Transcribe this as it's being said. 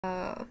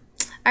I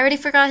already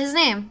forgot his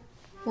name.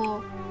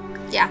 Well,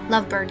 yeah,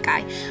 Lovebird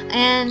guy.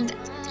 And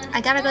I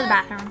gotta go to the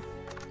bathroom.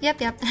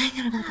 Yep, I gotta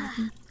go to the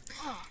bathroom.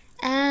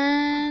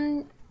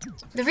 And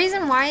the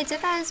reason why I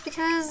did that is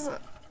because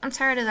I'm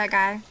tired of that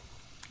guy.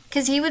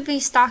 Because he would be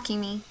stalking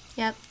me.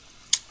 Yep.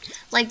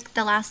 Like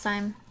the last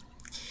time.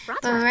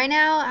 But right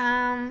now,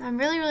 I'm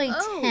really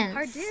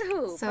tense.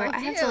 So I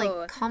have to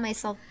like calm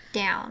myself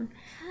down.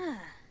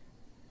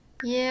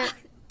 Yeah.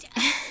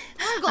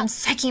 I'm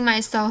psyching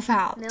myself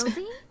out.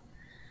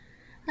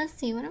 Let's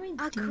see, what am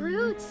I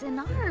doing?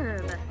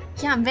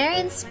 Yeah, I'm very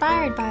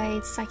inspired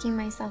by psyching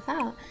myself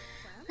out.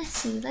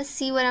 Let's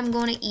see what I'm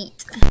going to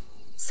eat.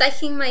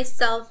 Psyching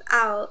myself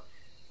out.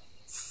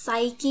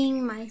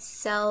 Psyching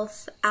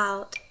myself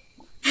out.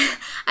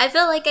 I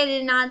feel like I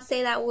did not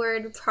say that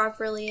word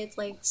properly. It's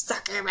like,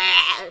 sucking me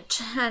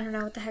out. I don't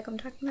know what the heck I'm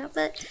talking about,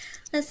 but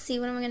let's see,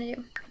 what am I going to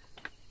do?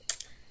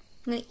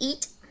 I'm going to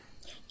eat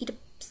a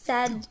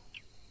sad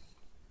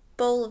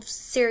bowl of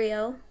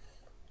cereal.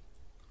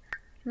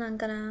 And I'm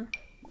gonna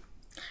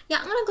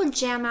go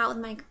jam out with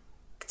my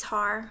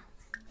guitar.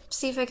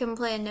 See if I can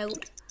play a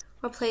note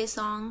or play a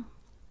song.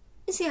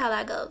 Let's see how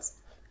that goes.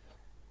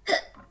 Could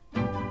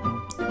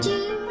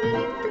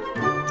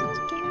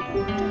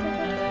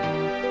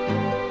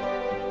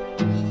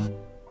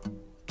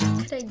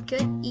I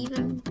get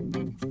even,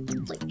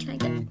 like, can I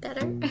get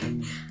better?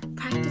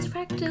 Practice.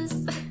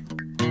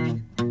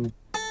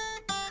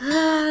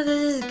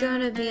 This is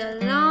gonna be a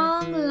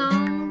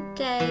long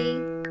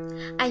day.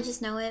 I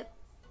just know it.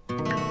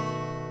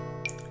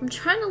 I'm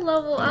trying to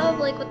level up,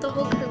 like, with the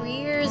whole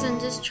careers and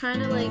just trying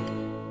to, like,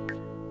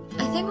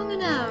 I think I'm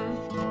gonna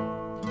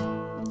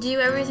do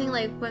everything,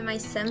 like, what my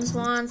Sims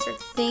wants or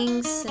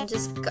thinks and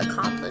just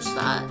accomplish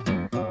that.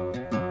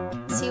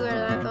 See where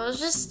that goes,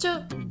 just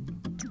to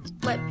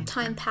let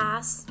time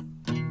pass.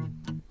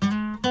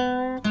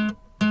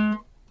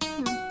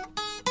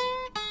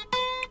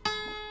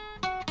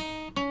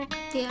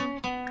 Yeah,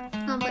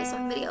 I'll play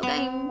some video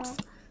games.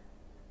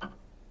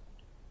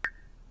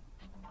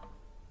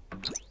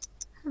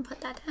 Put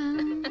that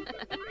down.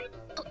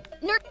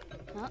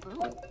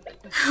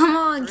 Come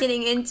on,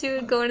 getting into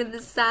it, going to the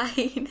side.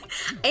 I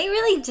didn't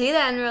really do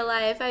that in real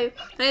life. When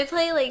I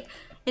play like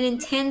an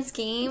intense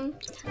game,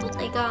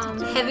 like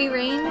Heavy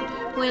Rain,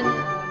 when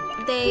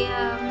they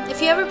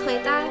if you ever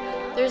played that,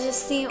 there's this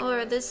scene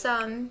or this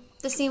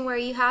the scene where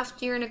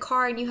you're in a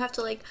car and you have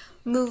to like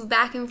move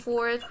back and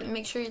forth and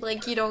make sure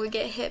like you don't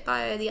get hit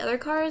by the other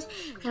cars.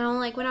 And I'm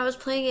like, when I was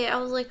playing it, I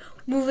was like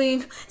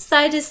moving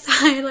side to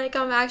side like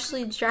I'm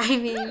actually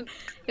driving.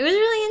 It was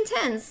really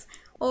intense.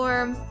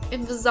 Or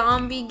if it's a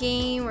zombie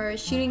game or a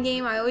shooting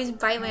game, I always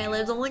bite my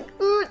lips. I'm like,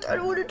 I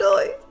don't want to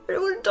die. I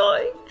don't want to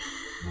die.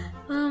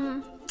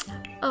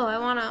 Oh, I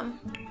want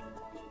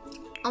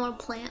to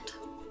plant.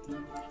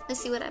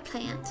 Let's see what I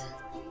plant.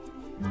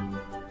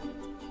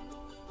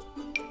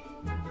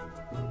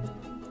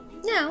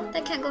 No,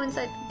 that can't go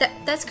inside.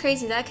 That's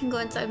crazy. That can go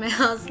inside my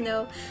house.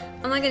 No,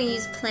 I'm not gonna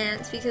use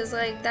plants because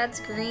like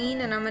that's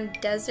green and I'm a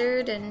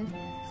desert and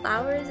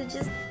flowers. That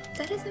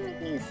doesn't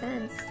make any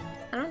sense.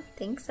 I don't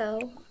think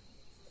so.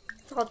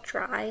 It's all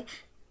dry.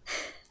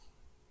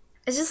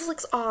 It just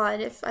looks odd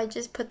if I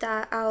just put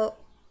that out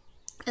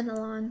in the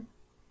lawn.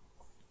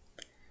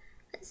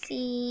 Let's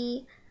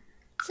see.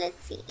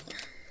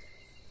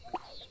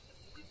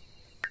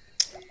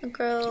 A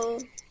grow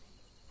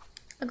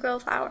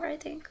flower, I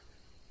think.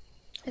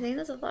 I think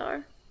that's a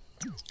flower.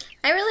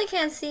 I really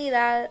can't see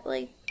that,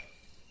 like,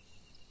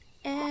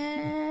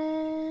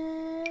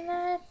 and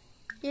that,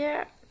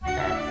 yeah,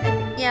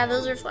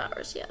 those are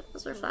flowers. Yeah,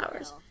 those are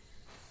flowers.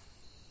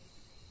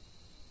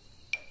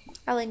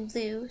 I like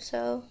blue,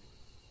 so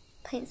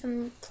plant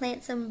some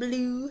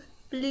blue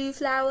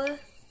flower.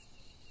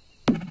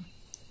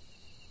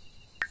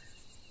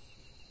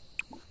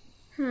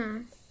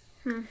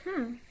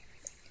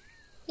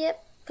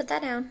 Yep, put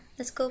that down.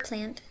 Let's go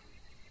plant.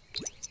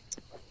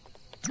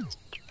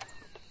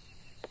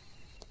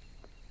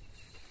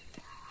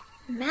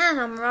 Man,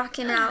 I'm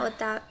rocking out with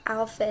that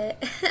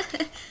outfit.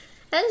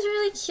 That is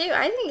really cute.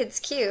 I think it's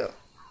cute.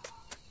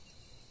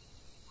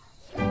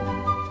 Oh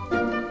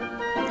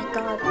my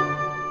god.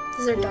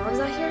 Is there dogs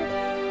out here?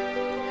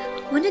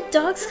 When did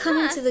dogs come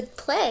into the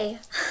play?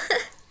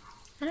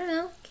 I don't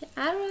know.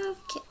 I don't know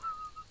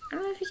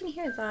if you can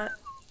hear that.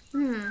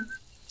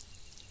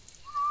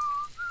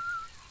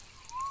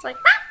 It's like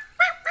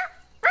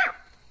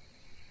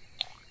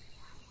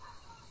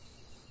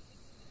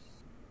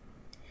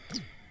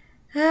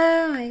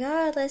oh my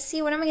god, let's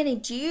see, what am I gonna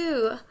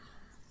do?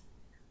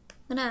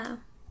 I'm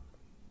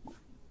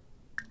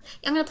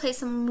gonna play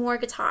some more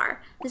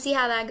guitar and see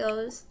how that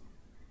goes.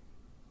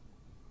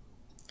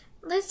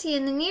 Let's see,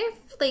 in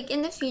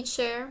the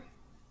future,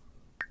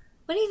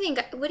 what do you think?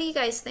 What do you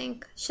guys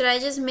think? Should I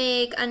just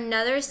make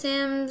another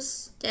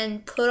Sims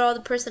and put all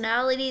the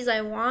personalities I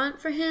want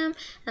for him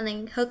and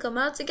then hook them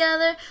up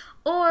together?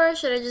 Or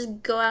should I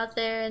just go out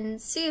there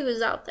and see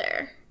who's out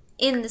there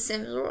in the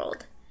Sims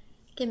world?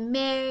 Get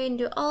married and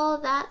do all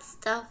that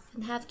stuff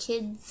and have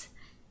kids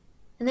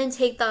and then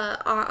take the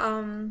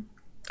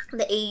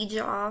age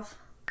off.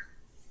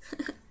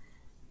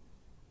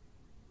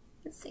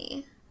 Let's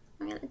see.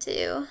 What am I gonna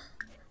do?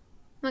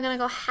 Am I gonna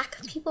go hack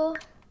people?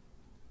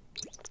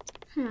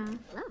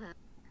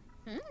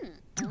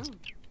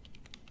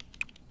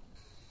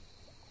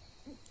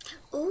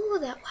 Ooh,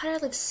 that water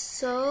looks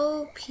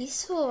so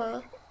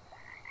peaceful.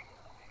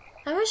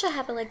 I wish I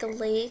had like a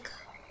lake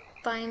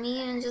by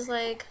me and just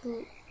like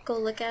go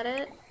look at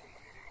it.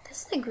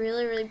 This is like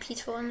really, really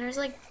peaceful, and there's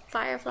like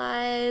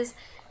fireflies.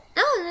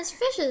 Oh, and there's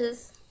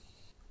fishes.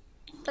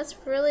 That's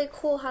really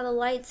cool how the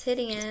light's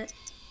hitting it.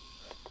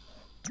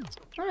 I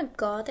wanna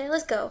go out there.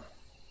 Let's go.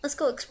 Let's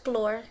go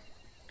explore.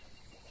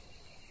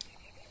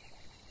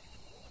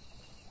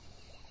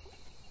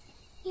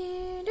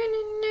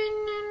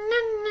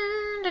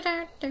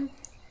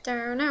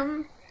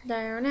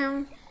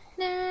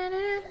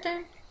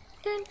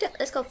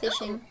 Let's go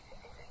fishing.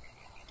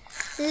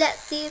 Let's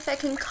see if I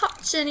can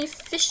catch any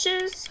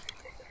fishes.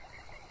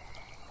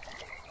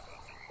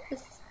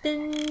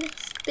 Spin,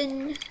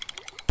 spin.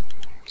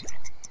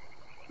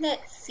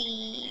 Let's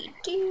see.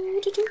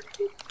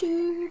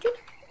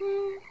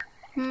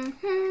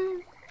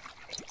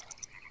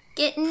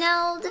 Getting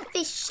all the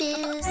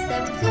fishes.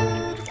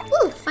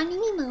 Ooh, Finding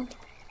Nemo.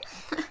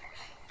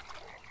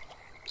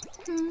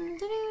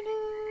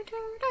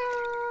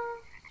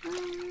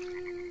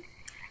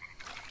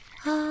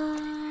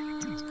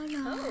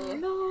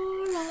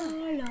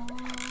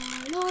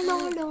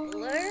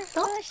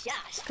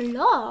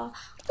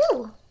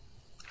 Ooh.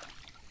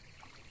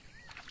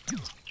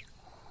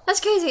 That's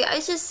crazy. I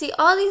just see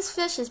all these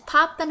fishes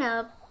popping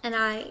up, and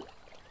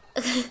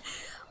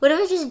what if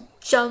I just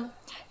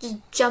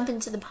jump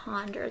into the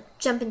pond or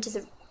jump into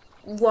the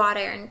water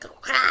and go,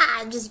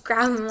 just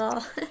grab them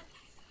all.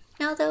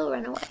 No, they'll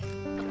run away.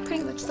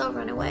 Pretty much they'll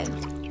run away.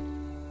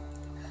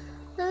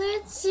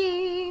 Let's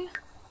see.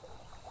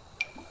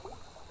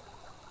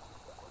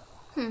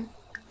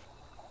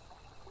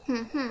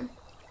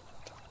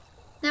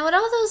 Now with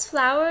all those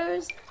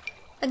flowers,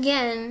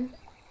 again,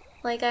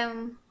 I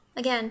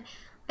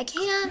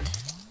can't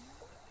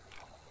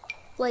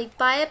like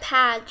buy a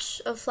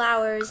patch of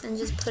flowers and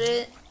just put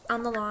it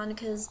on the lawn,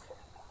 because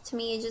to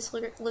me it just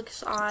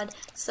looks odd.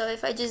 So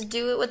if I just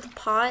do it with the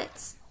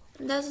pots,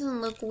 it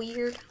doesn't look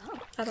weird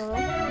at all.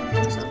 I don't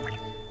think so.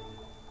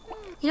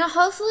 You know,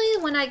 hopefully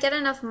when I get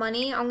enough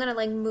money, I'm gonna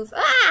like move.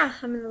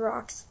 I'm in the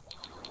rocks.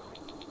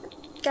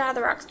 Get out of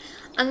the rocks.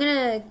 I'm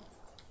gonna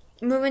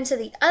move into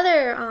the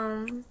other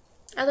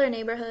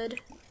neighborhood,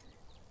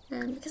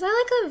 and because I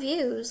like the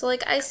views.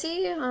 Like I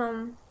see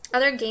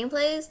other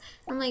gameplays,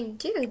 I'm like,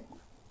 dude,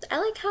 I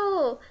like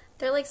how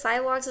their like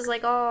sidewalks is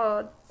like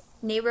all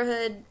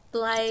neighborhood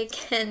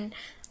like, and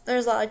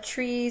there's a lot of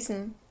trees,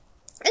 and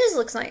it just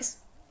looks nice.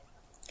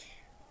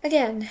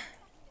 Again,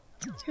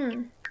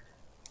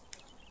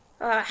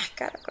 I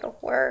gotta go to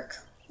work.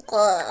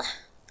 Ugh.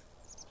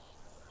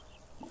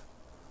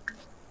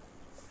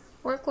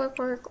 Work.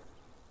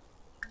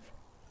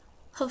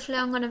 Hopefully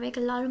I'm gonna make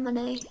a lot of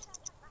money.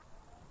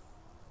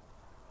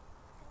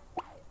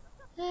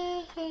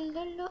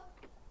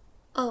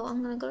 Oh,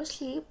 I'm gonna go to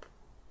sleep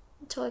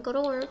until I go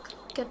to work,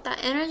 get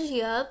that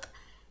energy up,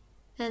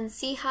 and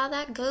see how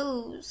that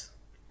goes.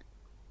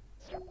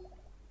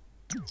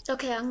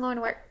 Okay, I'm going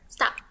to work.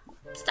 Stop.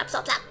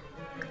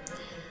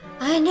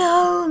 I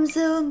know, I'm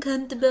so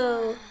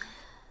uncomfortable.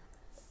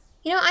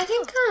 You know, I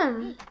think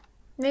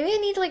maybe I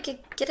need to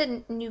like get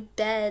a new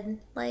bed.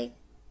 Like,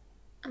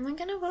 am I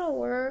gonna go to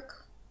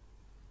work?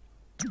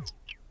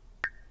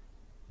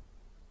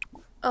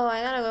 Oh,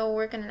 I gotta go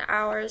work in an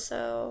hour,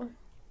 so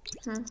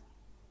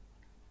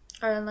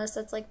or unless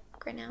that's like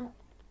right now.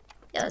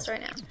 Yeah, that's right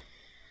now.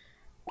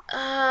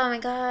 Oh my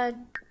god.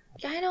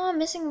 Yeah, I know I'm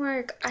missing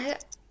work. I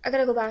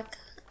gotta go back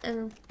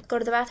and go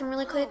to the bathroom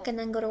really quick and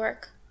then go to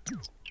work.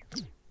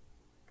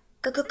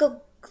 Go.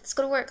 Let's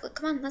go to work.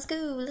 Come on, let's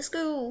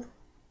go.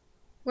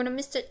 We're gonna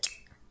miss it.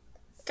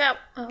 Go.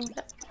 Oh,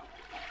 God.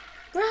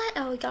 Right.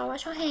 Oh, we gotta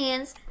wash our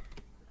hands,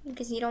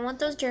 because you don't want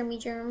those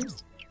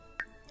germs.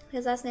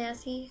 Because that's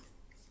nasty.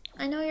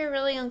 I know you're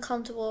really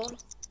uncomfortable.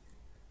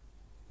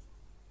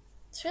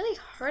 It's really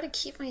hard to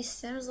keep my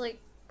Sims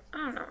like, I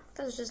don't know.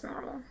 That's just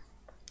normal.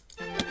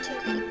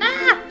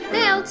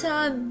 Mail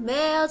time.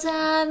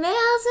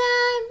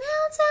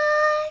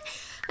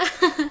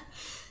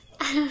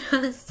 I don't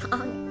know the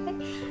song.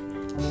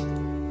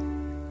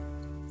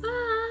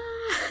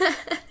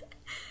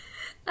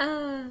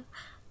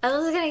 I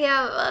was gonna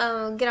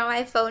get on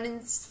my phone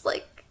and just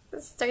like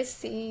start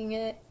singing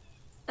it.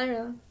 I don't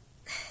know.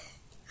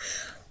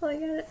 Oh my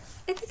god,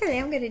 I think I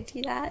am gonna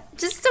do that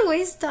just to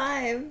waste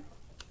time.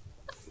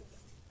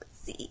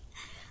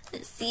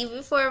 Let's see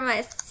before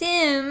my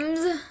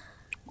Sims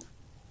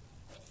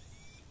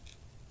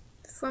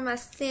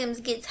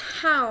gets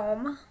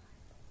home.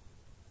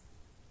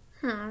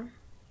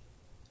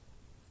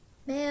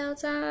 Mail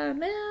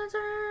time.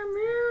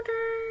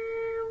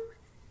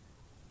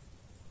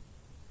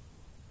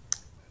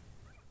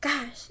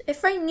 Gosh, gosh.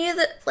 If I knew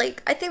that,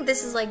 like, I think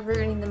this is like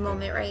ruining the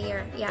moment right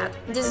here. Yeah,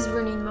 this is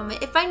ruining the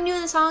moment. If I knew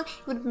the song,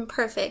 it would have been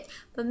perfect.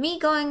 But me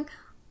going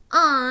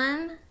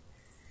on,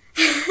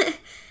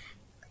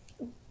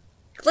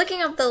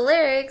 looking up the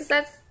lyrics,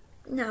 that's,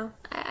 no.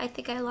 I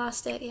think I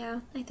lost it,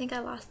 yeah. I think I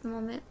lost the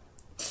moment.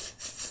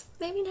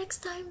 Maybe next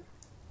time.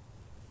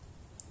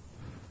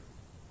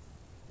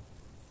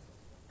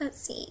 Let's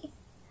see.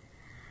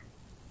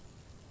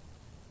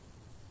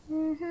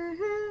 Oh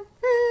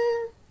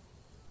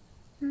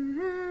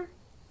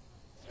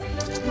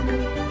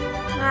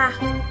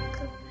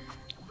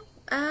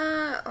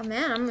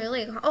man, I'm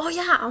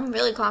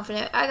really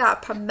confident. I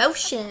got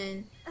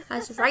promotion.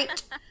 That's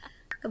right.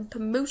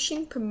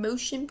 Promotion.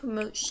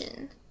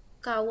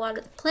 Gotta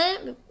water the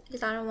plant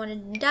because I don't want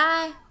it to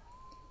die.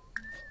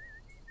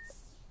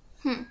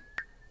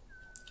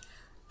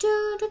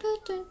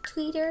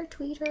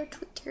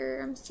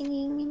 Tweeter. I'm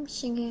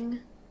singing.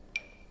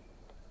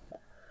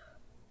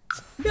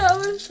 Yeah,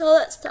 I'm gonna show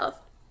that stuff.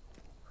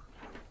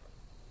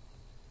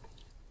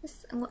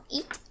 I'm gonna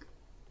eat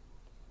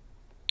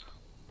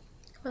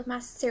with my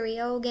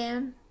cereal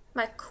again.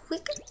 My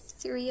quick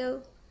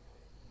cereal.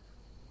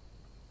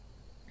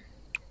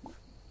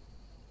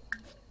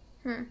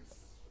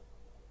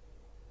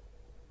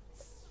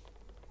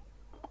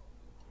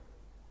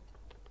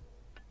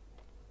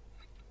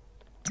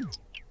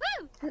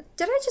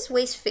 Did I just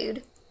waste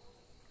food?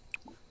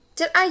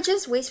 Did I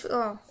just waste food?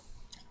 Oh, I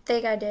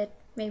think I did.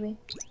 Maybe.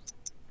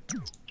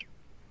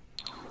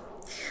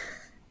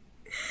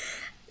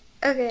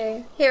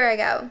 Okay, here I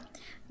go.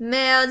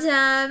 Mail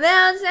time.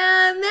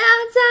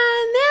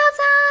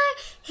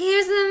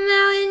 Here's the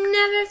mail, it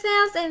never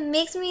fails. It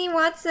makes me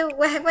want to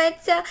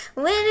wag tail.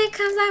 When it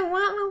comes, I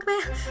want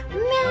my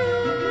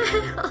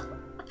mail.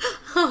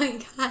 Oh my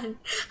god,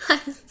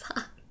 I'm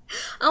sorry.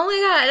 Oh my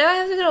god, do I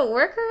have to go to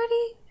work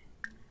already?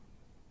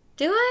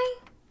 Do I?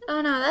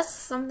 Oh no, that's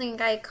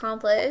something I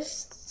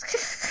accomplished.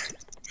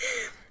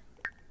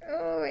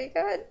 Oh my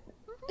god.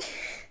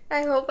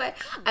 I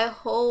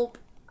hope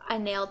I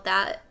nailed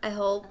that. I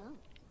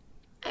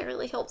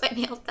really hope I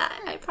nailed that.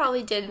 I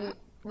probably didn't,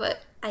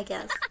 but I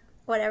guess.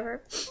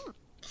 Whatever.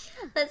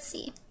 Let's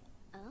see.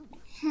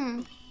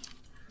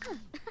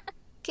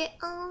 Get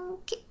on.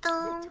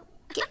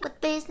 Get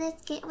with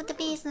the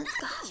business.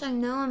 Gosh, I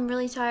know I'm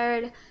really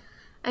tired.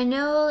 I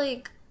know,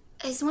 like,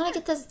 I just want to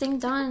get this thing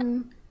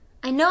done.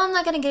 I know I'm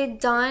not going to get it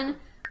done,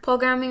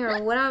 programming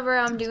or whatever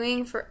I'm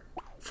doing for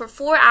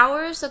 4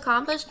 hours to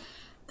accomplish.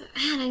 But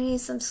man, I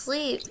need some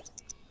sleep.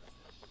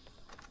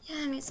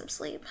 Yeah, I need some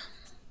sleep.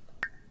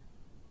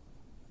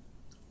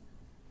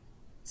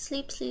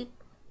 Sleep.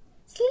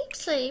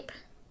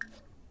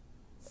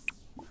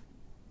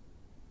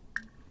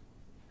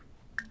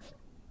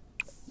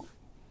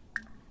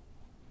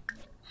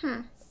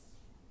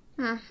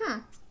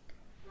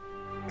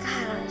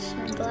 Gosh,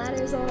 my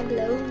bladder's all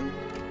blown.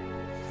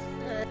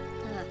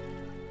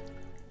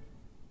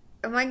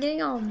 Am I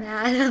getting all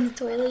mad on the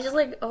toilet? Just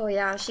like, oh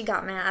yeah, she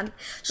got mad.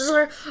 She's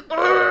like, ew,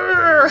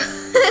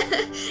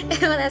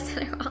 that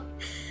sounded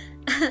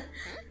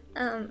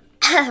wrong.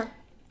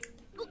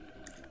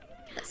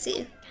 Let's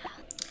see.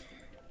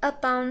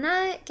 Up all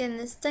night, getting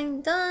this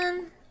thing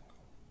done.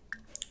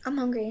 I'm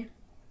hungry.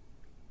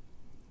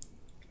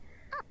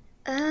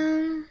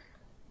 I'm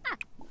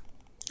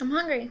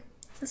hungry.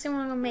 Let's see what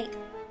I'm gonna make.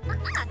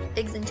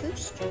 Eggs and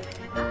toast.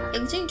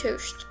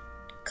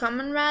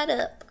 Coming right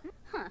up.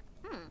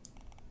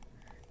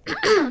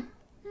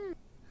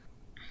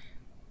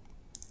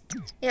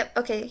 Yep,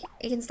 okay,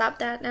 you can stop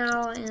that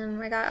now,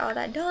 and I got all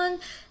that done.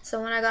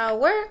 So when I go to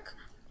work,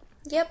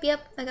 yep, I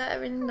got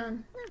everything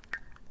done.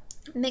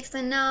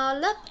 Mixing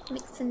all up,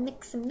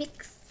 mix.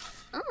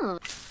 Oh.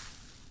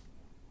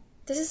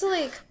 This is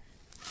like,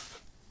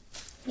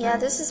 yeah,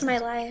 this is my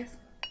life.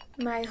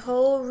 My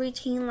whole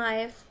routine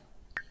life.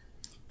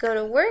 Go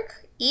to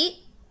work,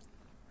 eat,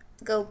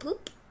 go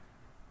poop,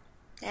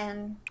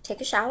 and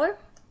take a shower,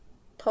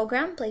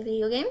 program, play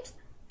video games.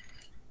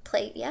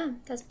 Yeah,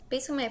 that's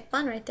basically my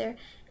fun right there.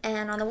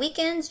 And on the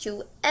weekends, do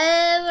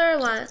whatever I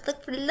want.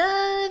 Look for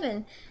love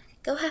and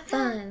go have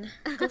fun.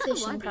 Go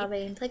fishing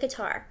probably and play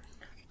guitar.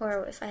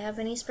 Or if I have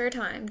any spare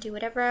time, do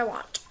whatever I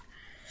want.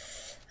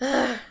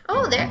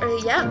 Oh, there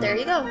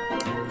you go.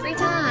 Free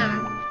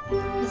time.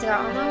 Because I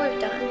got all my work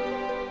done.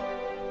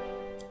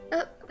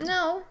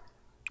 No.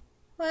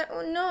 What?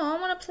 Oh, no, I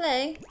want to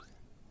play.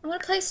 I want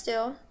to play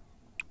still.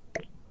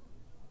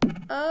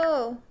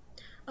 Oh,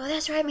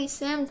 that's right, my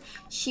Sims.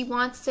 She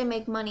wants to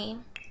make money.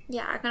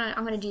 Yeah,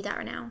 I'm gonna do that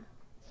right now.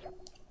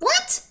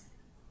 What?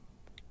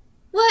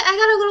 What? I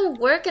gotta go to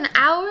work an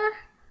hour?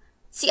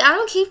 See, I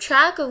don't keep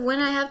track of when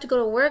I have to go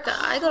to work.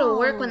 I go to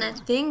work when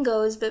that thing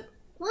goes, but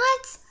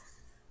what?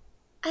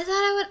 I thought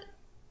I would.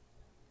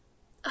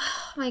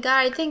 Oh my god,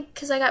 I think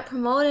because I got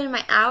promoted and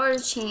my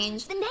hours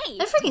changed.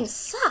 That freaking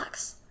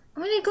sucks.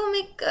 I'm gonna go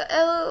make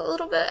a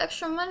little bit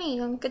extra money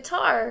on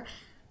guitar.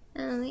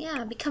 And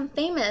yeah, become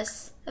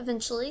famous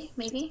eventually,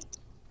 maybe.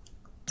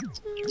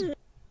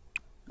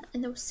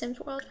 In the Sims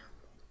world.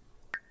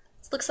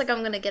 looks like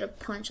I'm gonna get a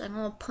punch. I'm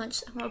gonna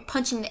punch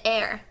in the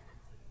air.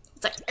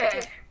 It's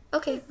like,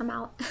 okay, I'm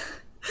out.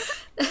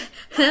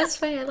 That's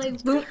funny. I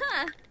like boom.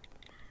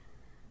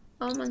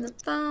 I'm on the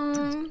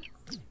phone,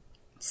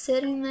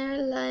 sitting there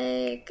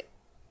like,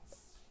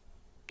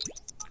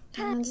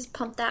 and just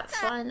pump that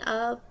fun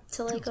up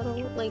till I go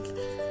to like.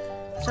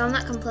 So I'm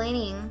not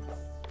complaining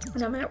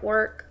when I'm at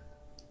work.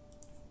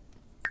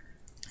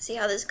 See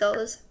how this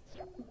goes.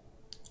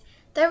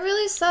 That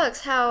really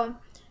sucks. How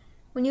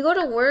when you go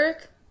to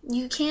work,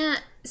 you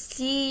can't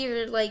see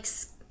your like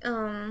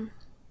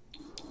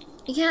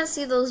you can't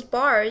see those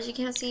bars. You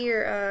can't see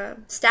your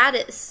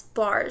status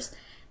bars.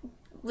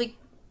 Like,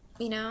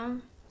 you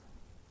know,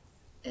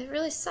 it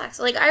really sucks.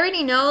 Like, I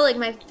already know like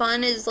my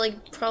fun is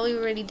like probably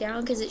already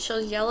down because it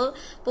shows yellow.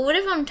 But what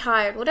if I'm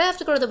tired? What if I have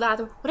to go to the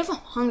bathroom? What if I'm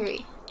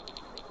hungry?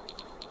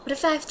 What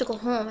if I have to go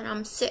home and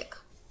I'm sick?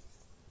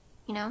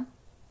 You know?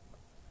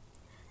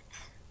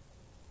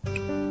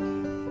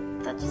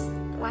 That just,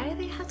 why do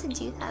they have to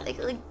do that? They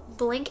could like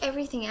blink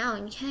everything out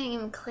and you can't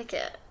even click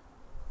it.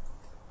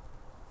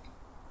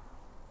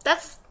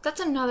 That's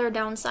another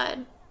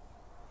downside.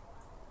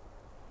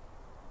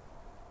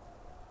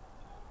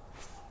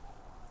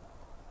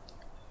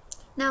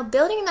 Now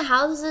building the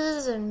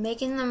houses and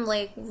making them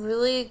like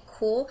really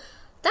cool,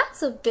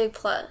 that's a big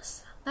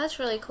plus. That's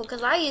really cool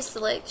because I used to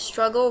like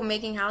struggle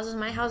making houses.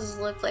 My houses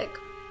look like,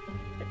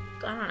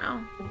 I don't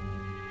know.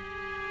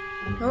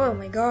 Oh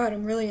my god,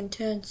 I'm really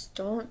intense.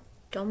 Don't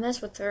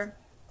mess with her.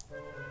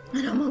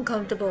 And I'm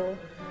uncomfortable.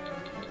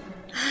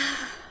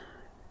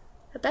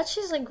 I bet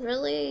she's like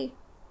really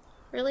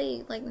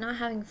like not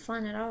having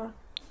fun at all.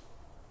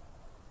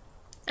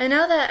 I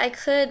know that I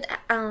could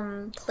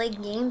play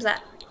games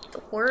at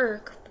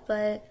work,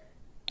 but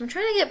I'm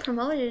trying to get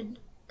promoted.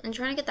 I'm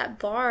trying to get that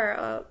bar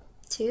up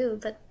too,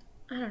 but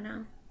I don't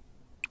know.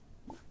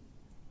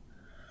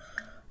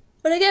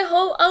 When I get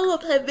home, I will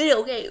play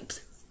video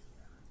games.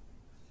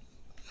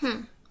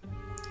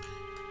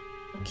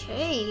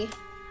 Okay.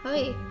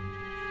 Hey.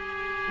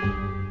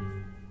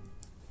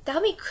 That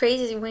would be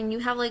crazy when you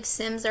have like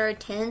Sims that are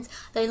 10s.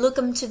 They look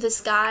into the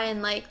sky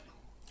and like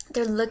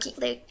they're looking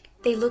like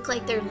they look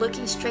like they're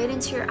looking straight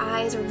into your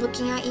eyes or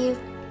looking at you,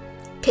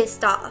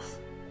 pissed off.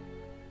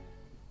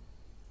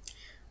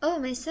 Oh,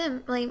 my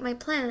Sim, like my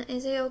plant,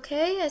 is it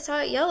okay? I saw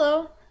it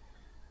yellow.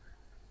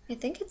 I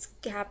think it's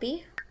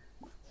happy.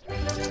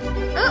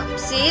 Oh,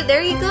 see,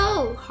 there you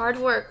go. Hard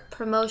work,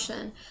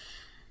 promotion.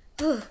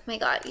 Oh my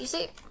god, you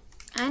see,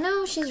 I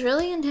know she's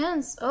really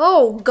intense.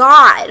 Oh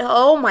god,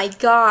 oh my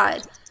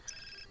god.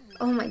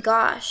 Oh my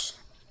gosh.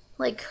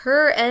 Like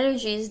her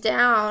energy is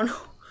down.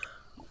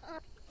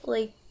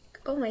 Like,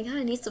 oh my god,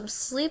 I need some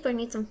sleep, I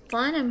need some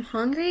fun, I'm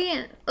hungry,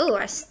 and oh,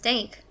 I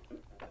stink.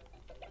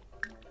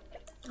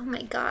 Oh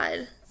my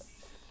god.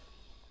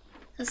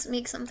 Let's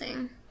make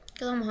something,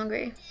 because I'm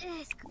hungry.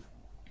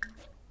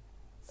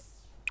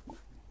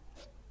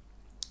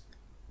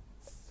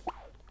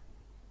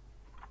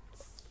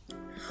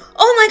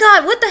 Oh my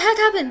god, what the heck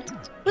happened?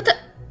 What the?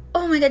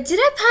 Oh my god, did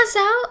I pass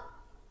out?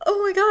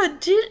 Oh my god,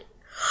 did...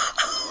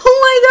 Oh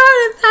my god,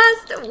 I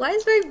passed... Why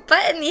is my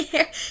butt in the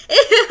air?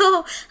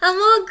 Ew, I'm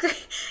all green.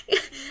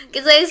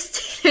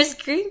 Because there's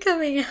green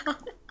coming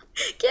out.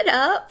 Get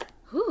up.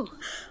 Ooh.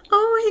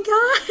 Oh my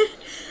god,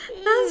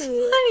 that's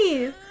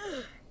funny.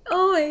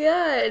 Oh my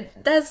god,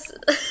 that's...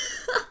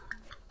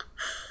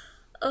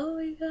 Oh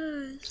my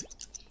gosh.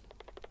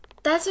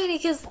 That's funny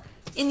because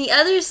in the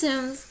other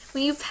Sims,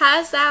 when you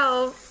pass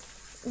out,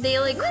 they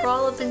like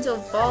crawl up into a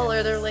ball,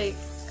 or their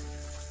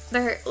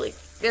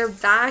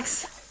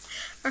backs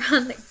are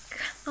on the ground.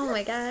 Oh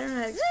my god, I don't know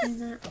how to explain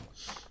that.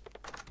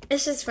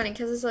 It's just funny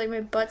because it's like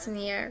my butt's in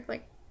the air,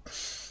 like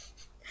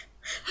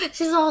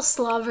she's all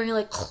slobbering,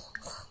 like.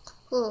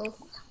 Okay.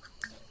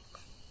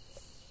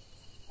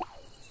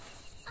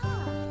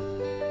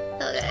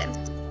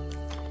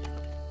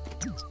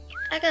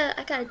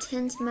 I gotta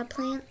tend to my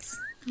plants,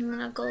 and then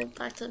I'll go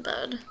back to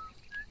bed.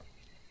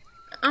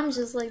 I'm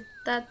just like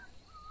that.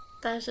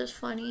 That's just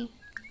funny.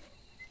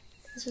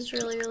 This is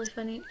really, really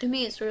funny. To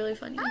me, it's really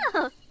funny.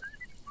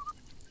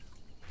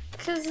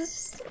 Because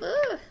it's just...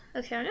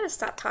 Okay, I'm gonna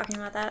stop talking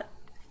about that.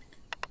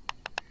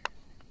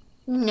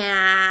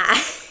 Nah.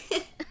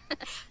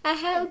 I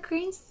have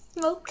green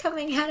smoke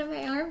coming out of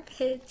my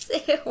armpits.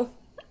 Ew.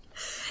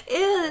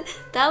 Ew.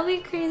 That would be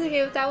crazy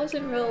if that was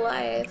in real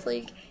life.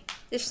 Like,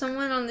 if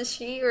someone on the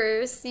street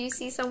or you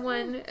see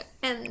someone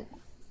and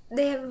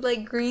they have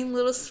like green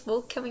little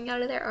smoke coming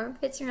out of their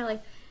armpits and you're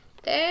like,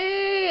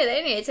 dang,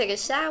 they need to take a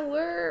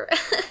shower.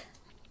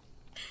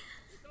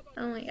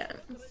 Oh my god.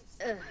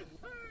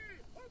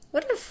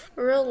 What if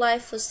real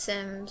life was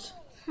Sims?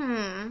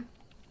 I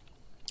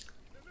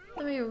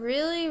mean,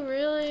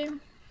 really...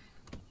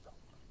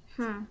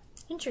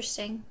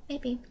 Interesting.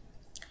 Maybe.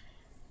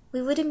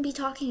 We wouldn't be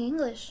talking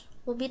English.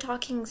 We'll be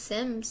talking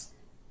Sims.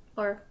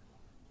 Or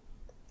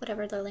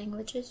whatever the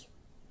language is.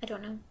 I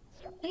don't know.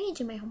 I need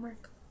to do my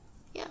homework.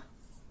 Yeah.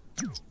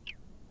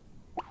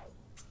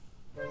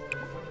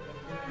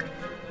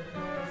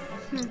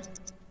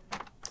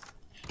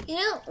 You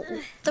know,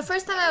 the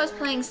first time I was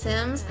playing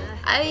Sims,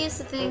 I used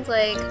to think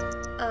like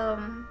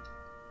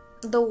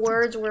the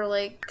words were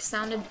like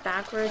sounded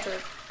backwards, or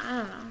I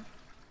don't know.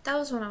 That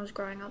was when I was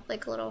growing up,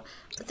 like a little.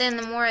 But then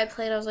the more I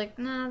played, I was like,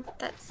 nah,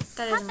 that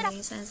doesn't make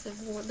any sense.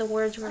 The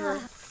words were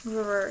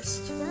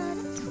reversed.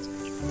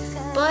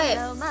 But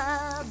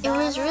it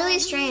was really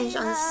strange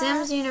on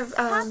Sims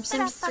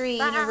 3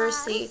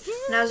 University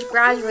when I was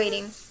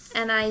graduating,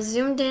 and I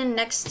zoomed in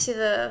next to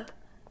the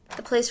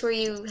place where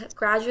you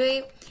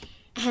graduate,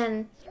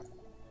 and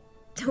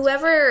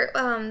whoever,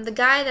 the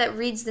guy that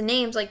reads the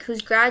names, like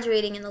who's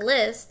graduating in the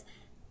list,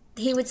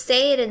 he would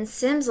say it in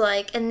Sims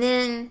like, and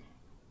then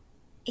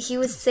he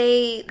would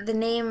say the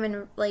name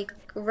in like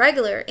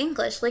regular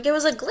English, like it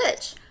was a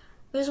glitch.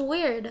 It was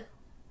weird.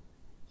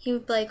 He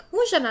would be like,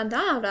 who's and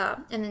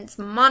it's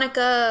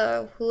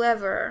Monica,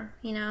 whoever,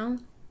 you know?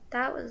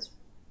 That was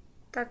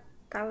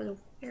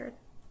weird.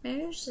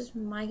 Maybe it was just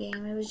my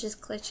game. It was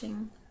just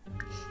glitching.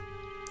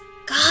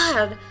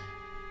 God,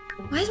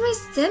 why is my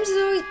Sims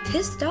always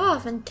pissed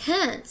off and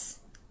tense?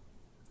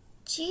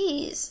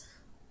 Jeez.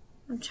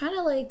 I'm trying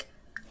to like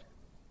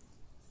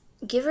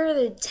give her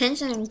the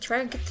attention and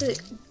try to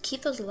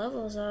keep those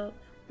levels up.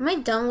 Am I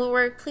done with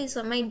work? Please,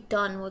 am I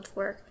done with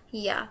work?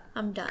 Yeah,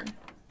 I'm done.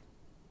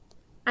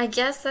 I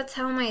guess that's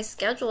how my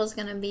schedule is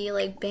gonna be,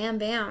 like bam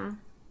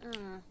bam.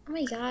 Oh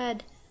my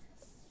god.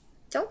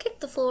 Don't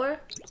kick the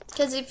floor.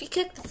 Because if you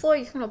kick the floor,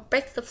 you're gonna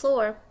break the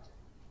floor.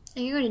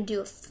 And you're gonna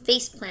do a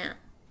face plant.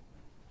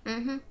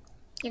 You're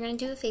gonna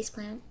do a face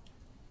plant.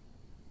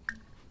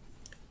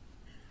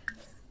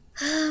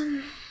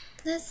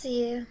 Let's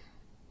see.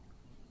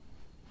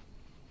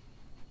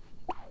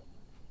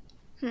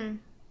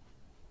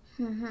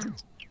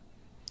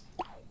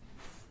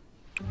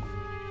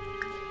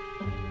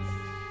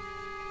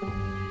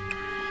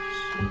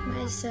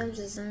 My Sims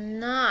is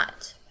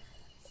not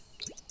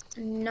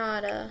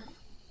a,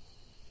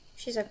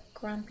 she's a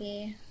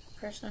grumpy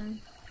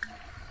person.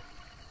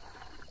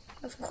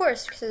 Of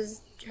course,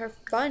 because her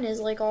fun is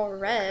like all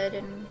red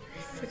and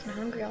freaking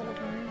hungry all the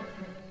time.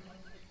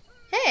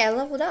 Hey, I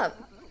leveled up.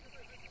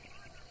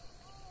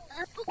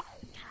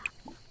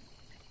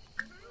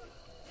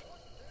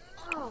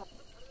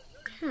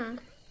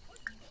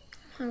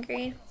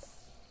 Hungry.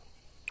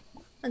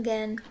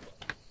 Again.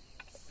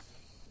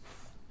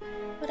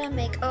 What'd I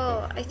make?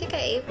 Oh, I think I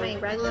ate my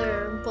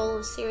regular bowl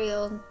of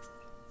cereal.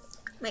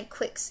 My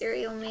quick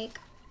cereal make.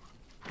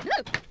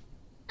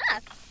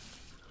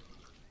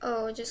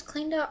 Oh, just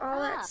cleaned out all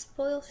that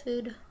spoiled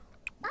food.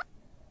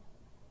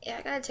 Yeah,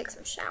 I gotta take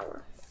some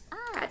shower.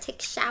 Gotta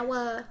take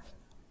shower.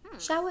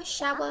 Shower,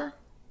 shower.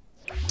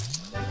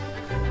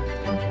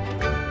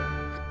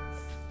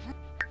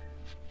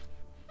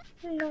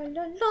 La la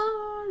la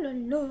la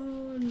la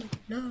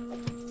la la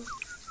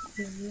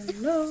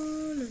la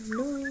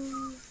la.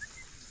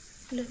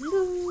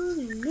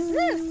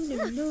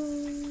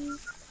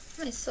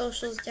 My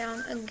social's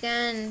down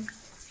again.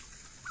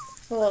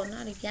 Well,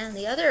 not again.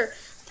 The other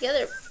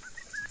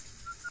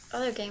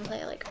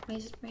gameplay, like my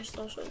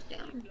social's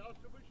down.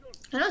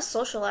 I don't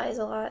socialize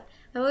a lot.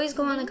 I always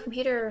go on the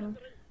computer and,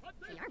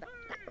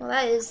 well,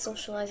 that is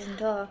socializing,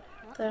 duh.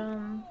 But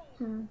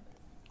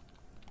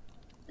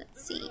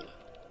let's see.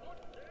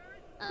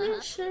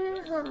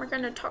 Who am I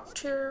gonna talk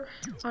to?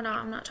 Oh no,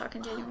 I'm not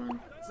talking to anyone.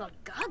 I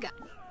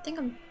think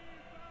I'm.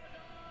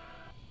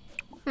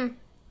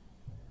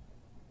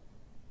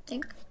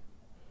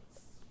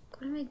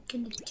 What am I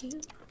gonna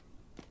do?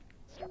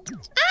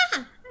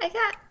 Ah! I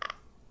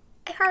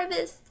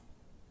harvest.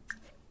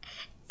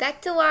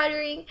 Back to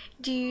watering.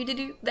 Do do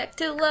do. Back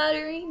to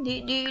watering.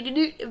 Do do do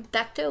do.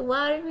 Back to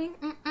watering.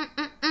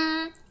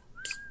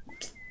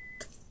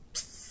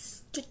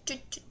 Do do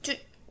do do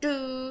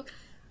do.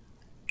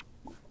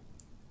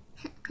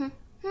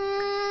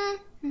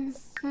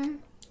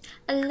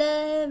 I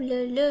love.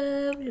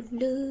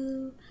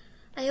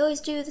 I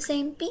always do the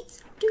same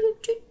beats.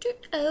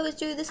 I always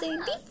do the same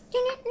beats.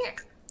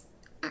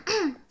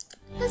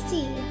 Let's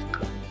see.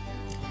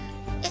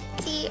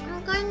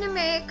 I'm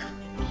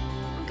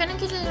gonna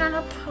get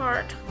another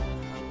pot.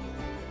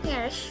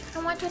 Yes, I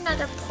want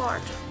another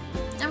pot.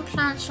 And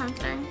plant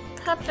something.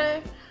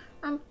 Pepper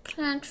and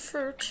plant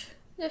fruit.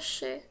 Let's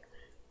see.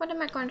 What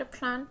am I going to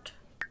plant?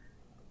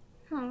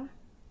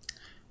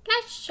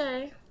 Let's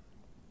see.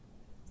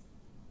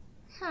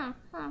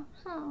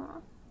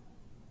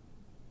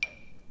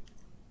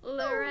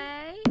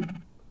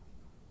 Lorraine?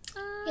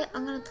 Yeah,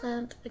 I'm gonna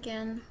plant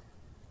again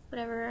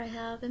whatever I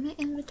have in my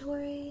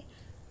inventory.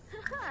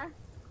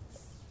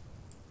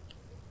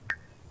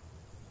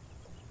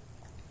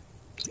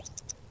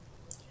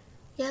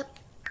 Yep,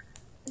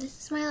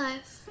 this is my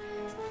life.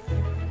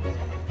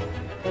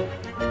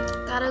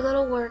 Gotta go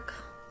to work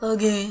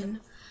again.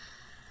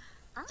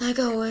 Like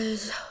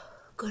always,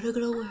 gotta go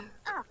to work.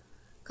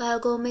 Gotta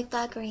go make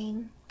that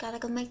green. Gotta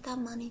go make that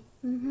money.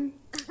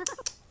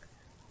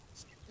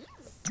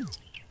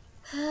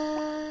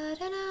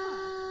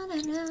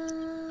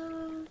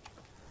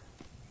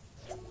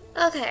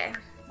 Okay.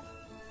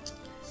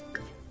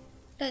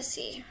 Let's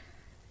see.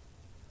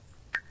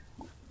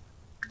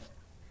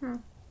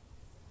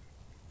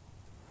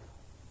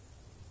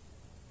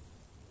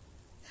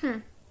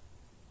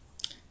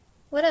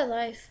 What a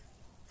life.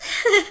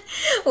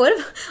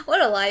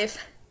 what a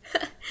life.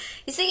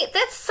 You see,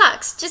 that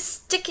sucks.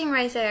 Just sticking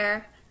right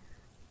there.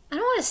 I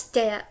don't want to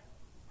stay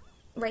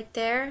right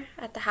there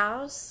at the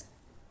house.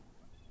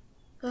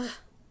 Ugh.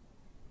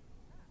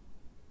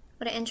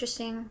 What an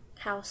interesting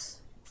house.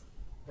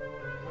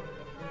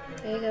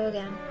 There you go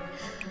again.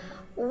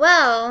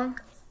 Well,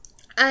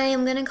 I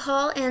am gonna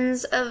call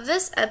ends of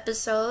this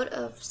episode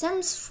of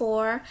Sims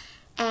 4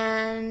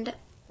 and,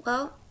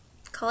 well,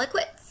 call it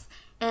quits.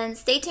 And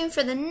stay tuned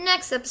for the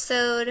next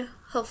episode,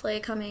 hopefully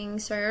coming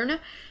soon.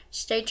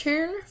 Stay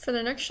tuned for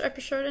the next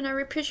episode, and I'm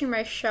repeating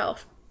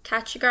myself.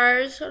 Catch you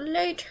guys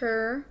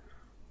later.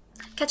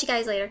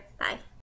 Bye.